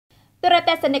ទរទ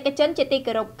ស្សនិកជនជាទី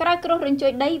គោរពក្រោយគ្រោះរញ្ជួ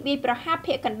យដីវាយប្រហារ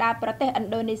ភាគកណ្ដាលប្រទេសឥ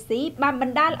ណ្ឌូនេស៊ីបានប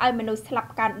ណ្ដាលឲ្យមនុស្សស្លាប់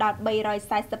កើនដល់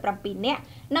347នាក់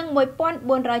និង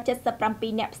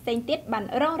1477នាក់ផ្សេងទៀតបាន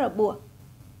រងរបួស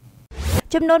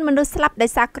ចំនួនមនុស្សស្លាប់ដោ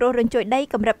យសារគ្រោះរញ្ជួយដី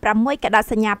កម្រិត6 ក្តារ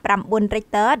សញ្ញា9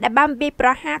 Richter ដែលបានវាយប្រ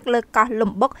ហារលើកោះ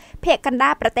លំបុកភាគកណ្ដា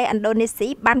លប្រទេសឥណ្ឌូនេស៊ី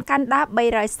បានកាន់ដល់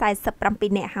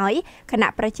347នាក់ហើយខណៈ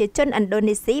ប្រជាជនឥណ្ឌូ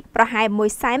នេស៊ីប្រហែល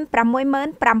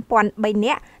 165,003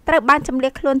 នាក់ត្រូវបានជម្លៀ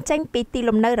សខ្លួនចេញពីទី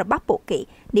លំនៅរបស់ពួកគេ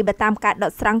នេះបើតាមការដ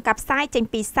កស្រង់កាផ្សាយចេញ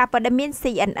ពីសារព័ត៌មាន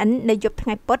CNN នៅយប់ថ្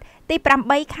ងៃពុធទី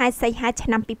8 ខែសីហាឆ្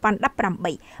នាំ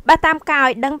2018បើតាមការ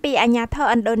ឲ្យដឹងពីអាជ្ញាធរ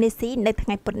ឥណ្ឌូនេស៊ីនៅថ្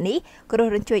ងៃពុធនេះគ្រោះ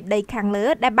រញ្ជួយដីខាងលើ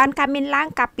ដែលបានកើតមានឡើង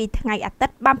កាលពីថ្ងៃអាទិ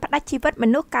ត្យបានផ្តាច់ជីវិតម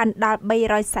នុស្សកើនដល់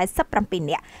347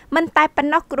នាក់មិនតែប៉ុ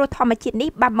ណ្ណោះគ្រោះធម្មជាតិនេះ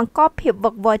បានបង្កភាព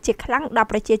វឹកវរជាខ្លាំងដល់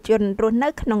ប្រជាជនរស់នៅ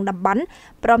ក្នុងតំបន់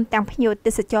ព្រមទាំងភ្ញៀវ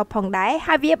ទេសចរផងដែរ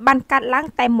ហើយវាបានកាត់ឡើង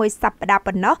តែមួយសប្តាហ៍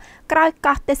ប៉ុណ្ណោះក្រោយ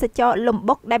កោះទេសចរលំ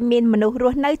បុកដែលមានមនុស្សរ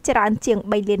ស់នៅច្រើនជាង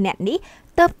3លាននាក់នេះ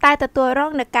ទើបតែទទួលរ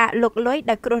ងនឹងការលុកលុយ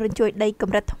ដោយគ្រោះរញ្ជួយដីក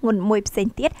ម្រិតធ្ងន់មួយផ្សេង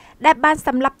ទៀតដែលបានស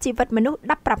ម្លាប់ជីវិតមនុស្ស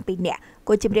17នាក់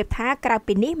គួរជម្រាបថាក្រៅ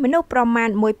ពីនេះមនុស្សប្រមាណ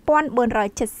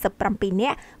1477នា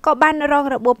ក់ក៏បានរង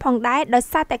របួសផងដែរដោយ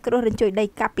សារតែគ្រោះរញ្ជួយដី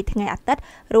កាលពីថ្ងៃអាទិត្យ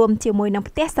រួមជាមួយនឹង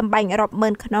ផ្ទះសម្បែងរាប់ម៉ឺ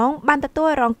នខ្នងបានទទួល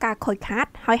រងការខូចខាត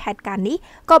ហើយហេតុការណ៍នេះ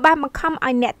ក៏បានបង្ខំ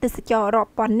ឲ្យអ្នកទេសចររា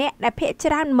ប់ពាន់នាក់ដែលភាគ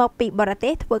ច្រើនមកពីបរទេ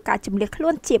សធ្វើការជម្លៀសខ្លួ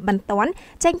នជាបន្ទាន់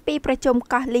ចេញពីប្រជុំ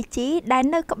កោះលីជីដែល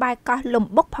នៅក្បែរកោះលំ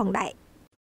បុកផងដែរ